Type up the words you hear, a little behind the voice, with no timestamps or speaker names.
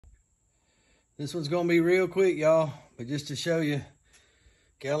This one's gonna be real quick, y'all, but just to show you,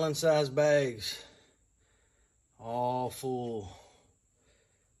 gallon-sized bags, all full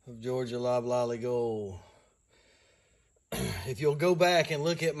of Georgia Loblolly Gold. If you'll go back and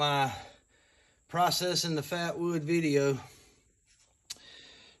look at my processing the Fatwood video,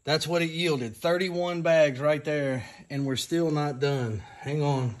 that's what it yielded. 31 bags right there, and we're still not done. Hang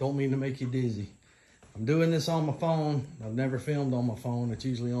on, don't mean to make you dizzy. I'm doing this on my phone. I've never filmed on my phone. It's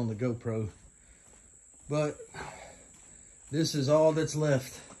usually on the GoPro. But this is all that's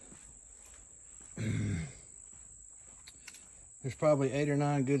left. There's probably 8 or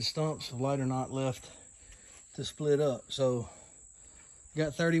 9 good stumps of light or not left to split up. So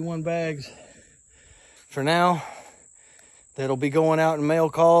got 31 bags for now that'll be going out in mail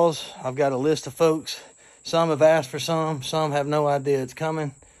calls. I've got a list of folks. Some have asked for some have no idea it's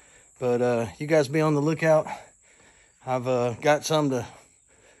coming. But you guys be on the lookout. I've got some to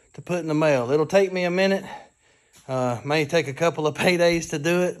put in the mail. It'll take me a minute. May take a couple of paydays to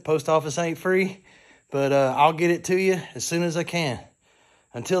do it. Post office ain't free. But I'll get it to you as soon as I can.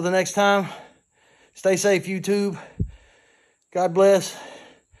 Until the next time, stay safe, YouTube. God bless.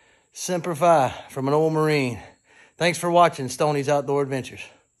 Semper Fi from an old Marine. Thanks for watching Stoney's Outdoor Adventures.